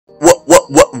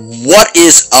What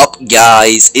is up,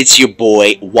 guys? It's your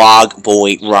boy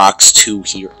Wogboy Rocks 2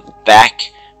 here,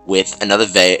 back with another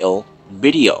Vale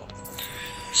video.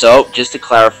 So, just to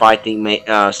clarify, I think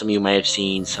some of you may have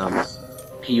seen some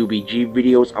PUBG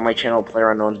videos on my channel,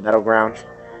 PlayerUnknown's Battlegrounds.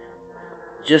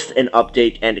 Just an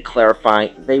update and to clarify,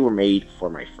 they were made for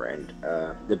my friend,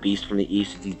 the Beast from the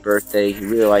East. It's his birthday. He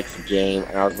really likes the game,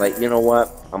 and I was like, you know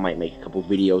what? I might make a couple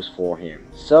videos for him.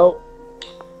 So.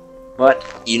 But,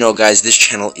 you know, guys, this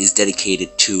channel is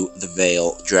dedicated to the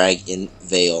Vale,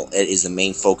 DragonVale. It is the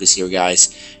main focus here,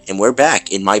 guys. And we're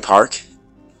back in my park.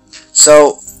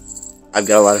 So, I've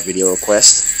got a lot of video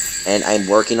requests, and I'm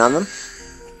working on them,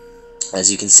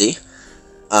 as you can see.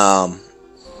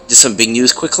 Just some big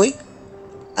news quickly.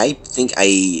 I think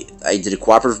I did a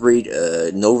cooperative breed,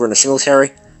 Nova and a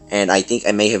singletary. And I think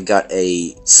I may have got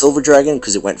a silver dragon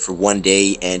because it went for 1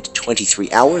 day and 23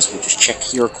 hours. We'll just check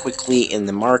here quickly in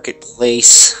the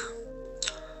marketplace.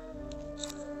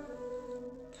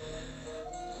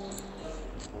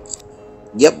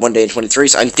 Yep, 1 day and 23.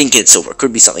 So I'm thinking it's silver.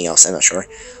 Could be something else. I'm not sure.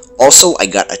 Also, I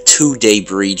got a 2-day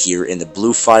breed here in the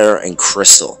blue fire and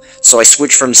crystal. So I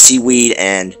switched from seaweed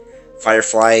and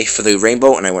firefly for the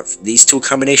rainbow, and I went for these two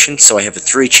combinations, so I have a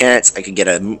 3 chance I could get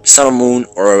a sun or moon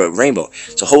or a rainbow.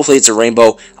 So hopefully it's a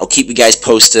rainbow. I'll keep you guys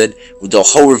posted. We'll do a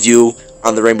whole review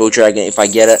on the rainbow dragon if I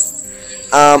get it.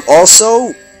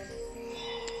 Also,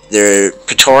 the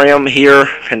Praetorium here,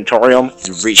 Praetorium,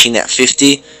 is reaching that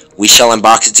 50. We shall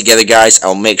unbox it together, guys.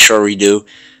 I'll make sure we do.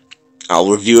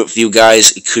 I'll review it for you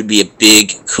guys. It could be a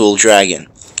big, cool dragon.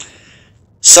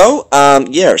 So,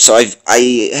 yeah, so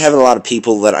I have a lot of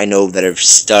people that I know that have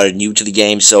started new to the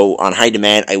game, so on high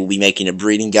demand, I will be making a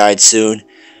breeding guide soon,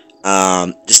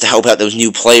 just to help out those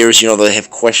new players, you know, that have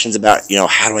questions about, you know,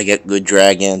 how do I get good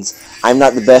dragons. I'm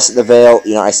not the best at the Vale,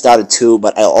 you know, I started too,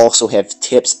 but I also have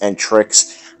tips and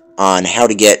tricks on how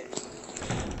to get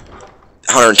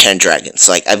 110 dragons.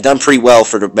 Like, I've done pretty well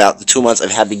for about the 2 months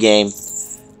I've had the game.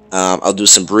 I'll do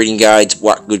some breeding guides,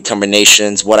 what good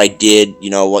combinations, what I did, you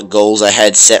know, what goals I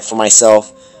had set for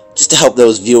myself, just to help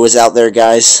those viewers out there,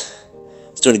 guys.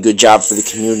 It's doing a good job for the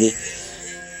community.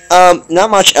 Not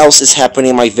much else is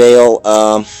happening in my Vale.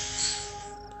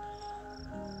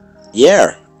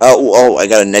 Yeah. Oh, I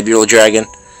got a Nebula Dragon.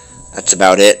 That's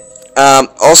about it.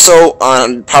 Also,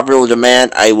 on popular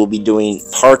demand, I will be doing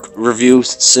park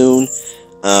reviews soon.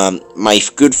 My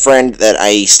good friend that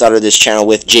I started this channel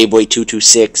with,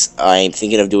 JBoy226, I'm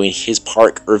thinking of doing his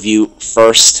park review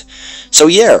first. So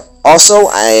yeah, also,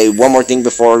 one more thing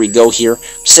before we go here,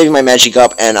 I'm saving my magic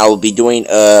up, and I will be doing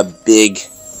a big,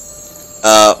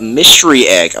 mystery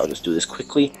egg. I'll just do this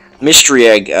quickly. Mystery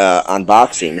egg,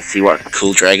 unboxing, to see what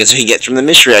cool dragons we get from the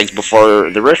mystery eggs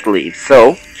before the rest leaves.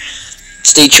 So,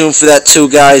 stay tuned for that too,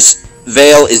 guys.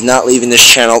 Vale is not leaving this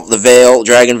channel. The Vale,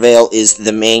 DragonVale, is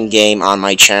the main game on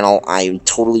my channel. I am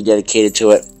totally dedicated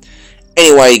to it.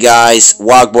 Anyway, guys,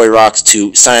 Wogboy Rocks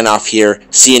 2 signing off here.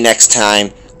 See you next time.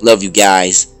 Love you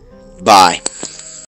guys. Bye.